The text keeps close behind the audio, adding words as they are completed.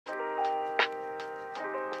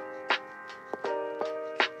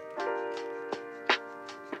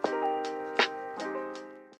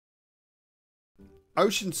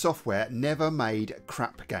Ocean Software never made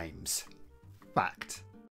crap games. Fact.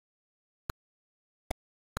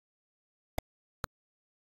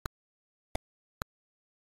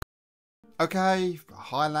 Okay,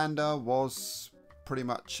 Highlander was pretty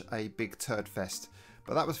much a big turd fest,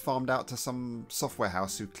 but that was farmed out to some software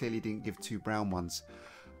house who clearly didn't give two brown ones.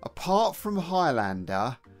 Apart from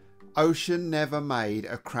Highlander, Ocean never made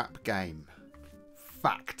a crap game.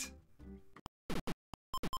 Fact.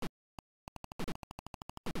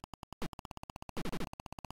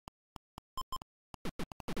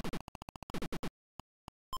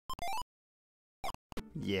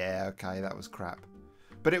 Yeah, okay, that was crap.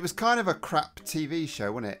 But it was kind of a crap TV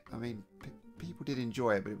show, wasn't it? I mean, people did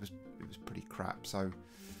enjoy it, but it was pretty crap. So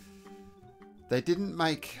they didn't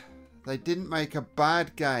make a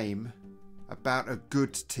bad game about a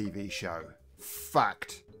good TV show.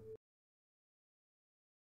 Fact.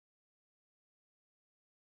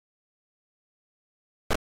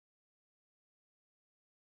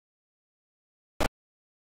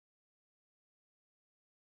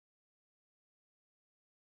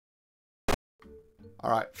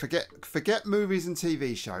 Alright, forget movies and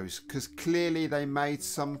TV shows, because clearly they made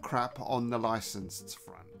some crap on the licensed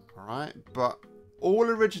front, alright? But all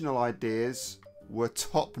original ideas were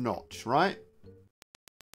top notch, right?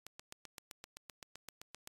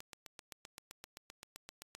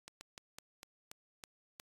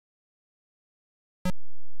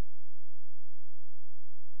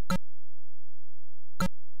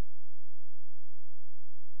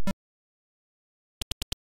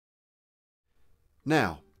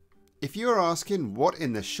 Now, if you are asking what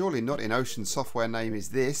in the surely not in Ocean Software name is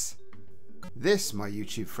this, my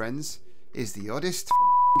YouTube friends, is the oddest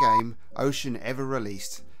game Ocean ever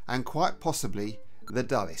released, and quite possibly the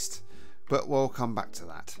dullest, but we'll come back to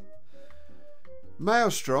that.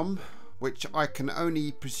 Mailstrom, which I can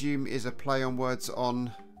only presume is a play on words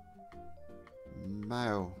on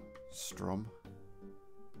Maelstrom,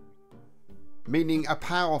 meaning a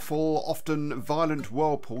powerful, often violent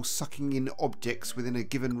whirlpool sucking in objects within a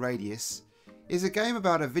given radius, is a game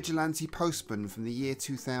about a vigilante postman from the year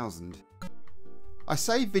 2000. I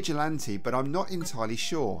say vigilante, but I'm not entirely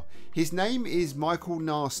sure. His name is Michael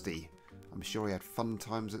Nasty. I'm sure he had fun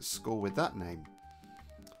times at school with that name.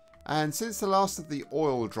 And since the last of the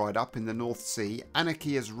oil dried up in the North Sea,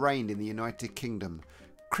 anarchy has reigned in the United Kingdom.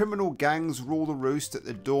 Criminal gangs rule the roost at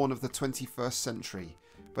the dawn of the 21st century.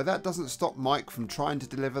 But that doesn't stop Mike from trying to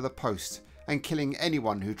deliver the post and killing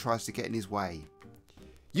anyone who tries to get in his way.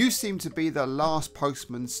 You seem to be the last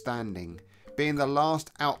postman standing, being the last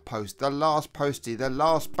outpost, the last postie, the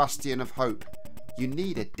last bastion of hope. You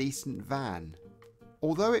need a decent van.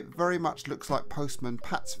 Although it very much looks like Postman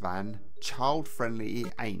Pat's van, child friendly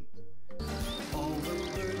it ain't. All the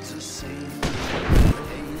birds are singing, the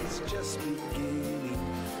day is just beginning.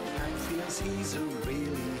 Pat feels he's a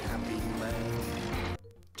really happy man.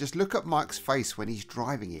 Just look at Mike's face when he's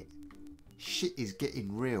driving it. Shit is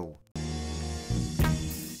getting real.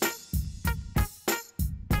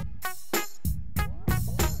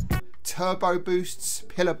 Turbo boosts,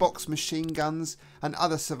 pillar box machine guns and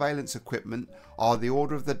other surveillance equipment are the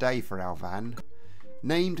order of the day for our van.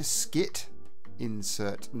 Named Skit,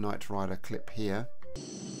 insert Knight Rider clip here.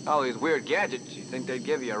 All these weird gadgets, you'd think they'd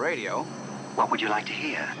give you a radio. What would you like to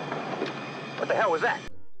hear? What the hell was that?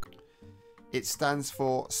 It stands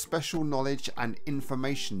for Special Knowledge and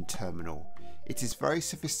Information Terminal. It is very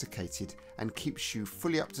sophisticated and keeps you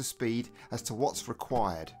fully up to speed as to what's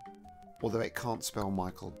required, although it can't spell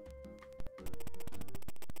Michael.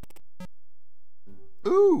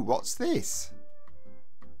 Ooh, what's this?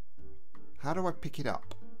 How do I pick it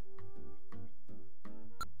up?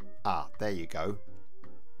 Ah, there you go.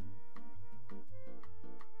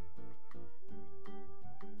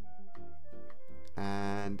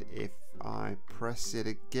 And if I press it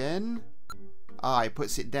again, ah, it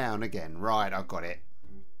puts it down again. Right, I've got it.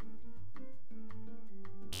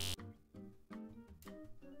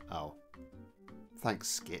 Oh, thanks,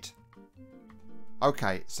 Skit.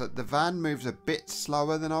 Okay, so the van moves a bit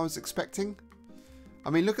slower than I was expecting.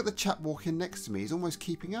 I mean, look at the chap walking next to me. He's almost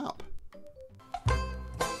keeping up.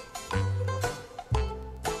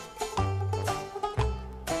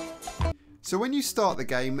 So when you start the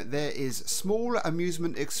game, there is small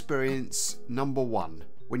amusement experience number 1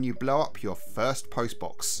 when you blow up your first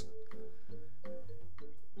postbox.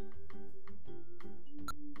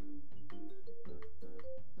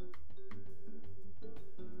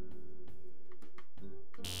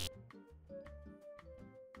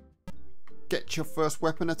 Get your first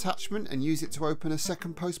weapon attachment and use it to open a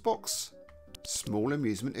second postbox. Small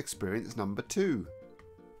amusement experience number 2.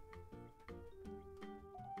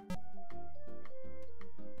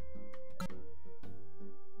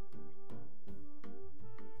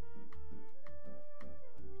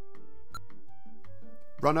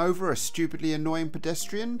 Run over a stupidly annoying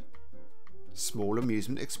pedestrian? Small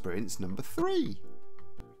amusement experience number 3.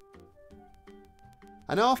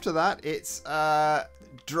 And after that, it's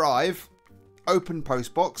drive, open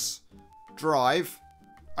postbox, drive,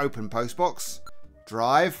 open postbox,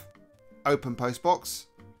 drive, open postbox,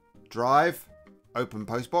 drive, open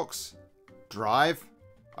postbox, drive,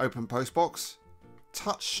 open postbox,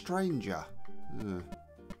 touch stranger. Ugh.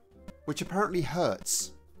 Which apparently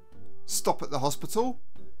hurts. Stop at the hospital.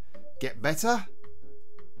 Get better.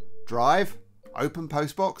 Drive, open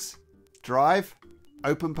postbox, drive,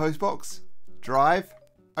 open postbox, drive,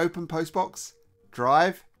 open postbox,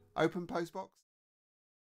 drive, open postbox.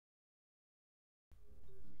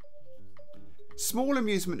 Small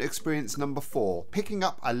amusement experience number 4. Picking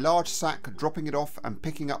up a large sack, dropping it off and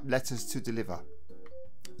picking up letters to deliver.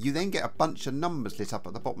 You then get a bunch of numbers lit up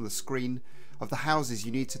at the bottom of the screen of the houses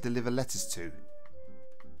you need to deliver letters to.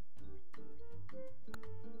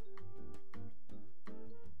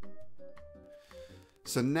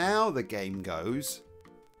 So now the game goes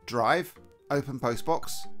drive, open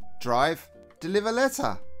postbox, drive, deliver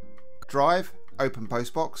letter, drive, open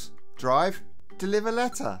postbox, drive, deliver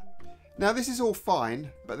letter. Now this is all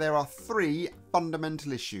fine, but there are 3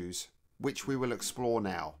 fundamental issues which we will explore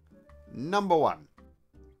now. Number 1.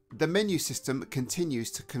 The menu system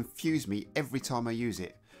continues to confuse me every time I use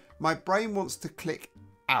it. My brain wants to click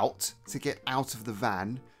out to get out of the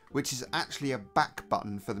van, which is actually a back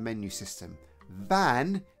button for the menu system.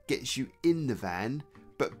 Van gets you in the van,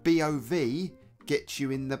 but BOV gets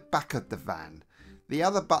you in the back of the van. The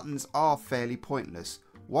other buttons are fairly pointless.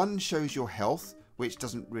 One shows your health, which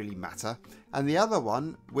doesn't really matter, and the other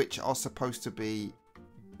one, which are supposed to be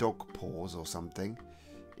dog paws or something,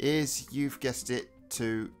 is, you've guessed it,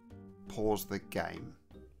 to pause the game.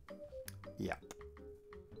 Yep.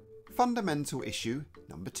 Fundamental issue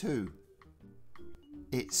number 2.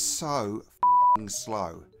 It's so f***ing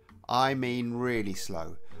slow. I mean really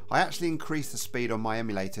slow. I actually increased the speed on my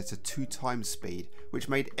emulator to 2 times speed, which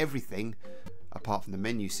made everything, apart from the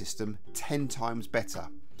menu system, 10 times better.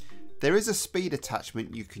 There is a speed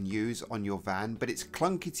attachment you can use on your van, but it's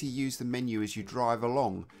clunky to use the menu as you drive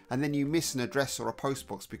along, and then you miss an address or a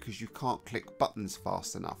postbox because you can't click buttons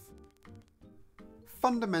fast enough.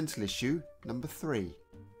 Fundamental issue number 3.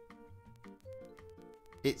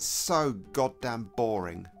 It's so goddamn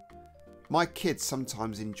boring. My kids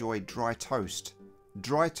sometimes enjoy dry toast.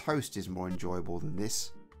 Dry toast is more enjoyable than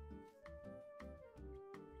this.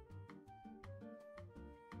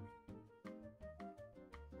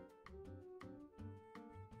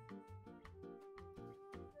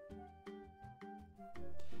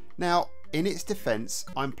 Now, in its defence,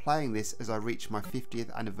 I'm playing this as I reach my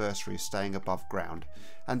 50th anniversary of staying above ground,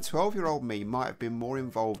 and 12-year-old me might have been more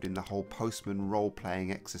involved in the whole postman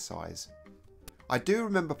role-playing exercise. I do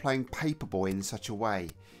remember playing Paperboy in such a way.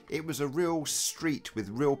 It was a real street with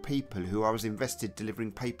real people who I was invested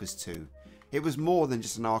delivering papers to. It was more than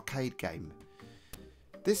just an arcade game.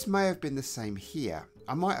 This may have been the same here.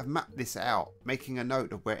 I might have mapped this out, making a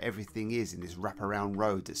note of where everything is in this wraparound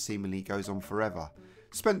road that seemingly goes on forever.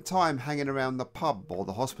 Spent time hanging around the pub or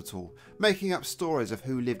the hospital, making up stories of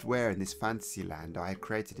who lived where in this fantasy land I had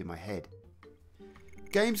created in my head.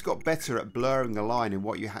 Games got better at blurring the line in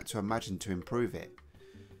what you had to imagine to improve it.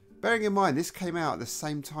 Bearing in mind this came out at the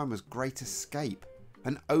same time as Great Escape,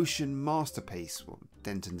 an ocean masterpiece, well,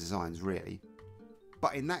 Denton Designs really.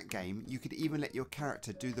 But in that game you could even let your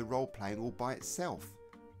character do the role playing all by itself.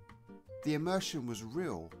 The immersion was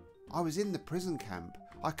real. I was in the prison camp.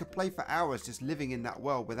 I could play for hours just living in that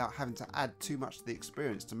world without having to add too much to the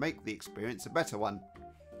experience to make the experience a better one.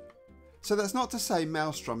 So that's not to say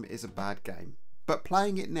Mailstrom is a bad game, but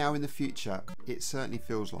playing it now in the future, it certainly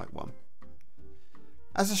feels like one.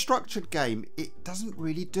 As a structured game, it doesn't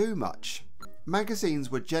really do much.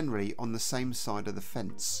 Magazines were generally on the same side of the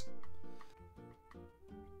fence.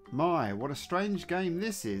 My, what a strange game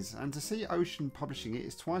this is, and to see Ocean publishing it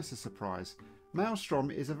is twice a surprise.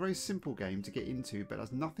 Mailstrom is a very simple game to get into, but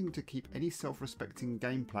has nothing to keep any self-respecting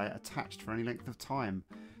gameplay attached for any length of time.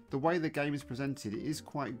 The way the game is presented is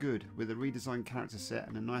quite good, with a redesigned character set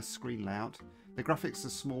and a nice screen layout. The graphics are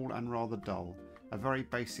small and rather dull. A very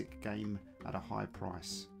basic game at a high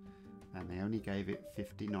price. And they only gave it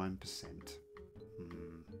 59%.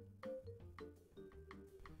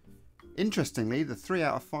 Interestingly, the 3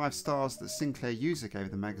 out of 5 stars that Sinclair User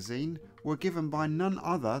gave the magazine were given by none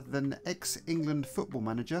other than ex-England football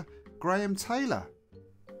manager Graham Taylor.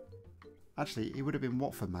 Actually, he would have been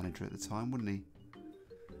Watford manager at the time, wouldn't he?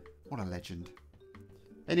 What a legend.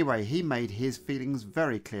 Anyway, he made his feelings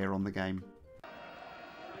very clear on the game.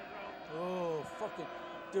 Oh, fucking...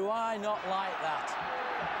 Do I not like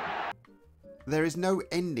that? There is no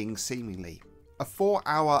ending seemingly. A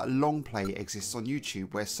 4-hour long play exists on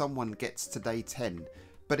YouTube where someone gets to day 10,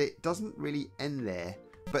 but it doesn't really end there,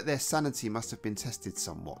 but their sanity must have been tested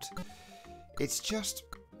somewhat. It's just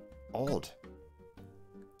odd.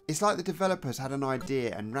 It's like the developers had an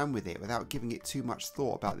idea and ran with it without giving it too much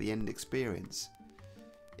thought about the end experience.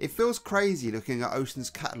 It feels crazy looking at Ocean's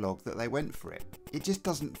catalogue that they went for it. It just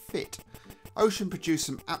doesn't fit. Ocean produced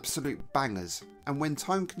some absolute bangers, and when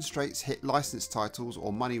time constraints hit license titles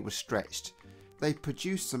or money was stretched, they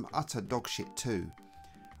produced some utter dogshit too.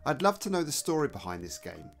 I'd love to know the story behind this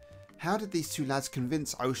game. How did these two lads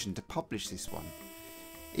convince Ocean to publish this one?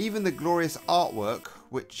 Even the glorious artwork,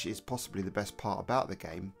 which is possibly the best part about the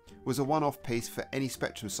game, was a one-off piece for any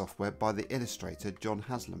Spectrum software by the illustrator John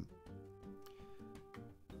Haslam.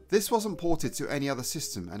 This wasn't ported to any other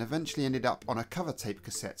system and eventually ended up on a cover tape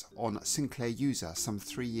cassette on Sinclair User some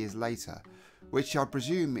 3 years later, which I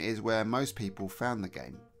presume is where most people found the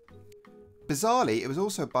game. Bizarrely, it was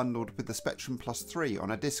also bundled with the Spectrum Plus 3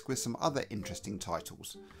 on a disc with some other interesting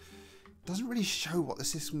titles. Doesn't really show what the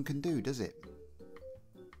system can do, does it?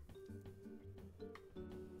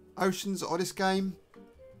 Ocean's oddest game?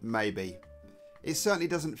 Maybe. It certainly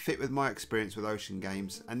doesn't fit with my experience with Ocean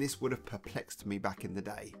games, and this would have perplexed me back in the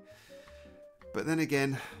day. But then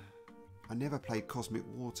again, I never played Cosmic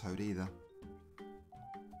Wartoad either.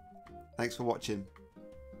 Thanks for watching.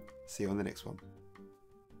 See you on the next one.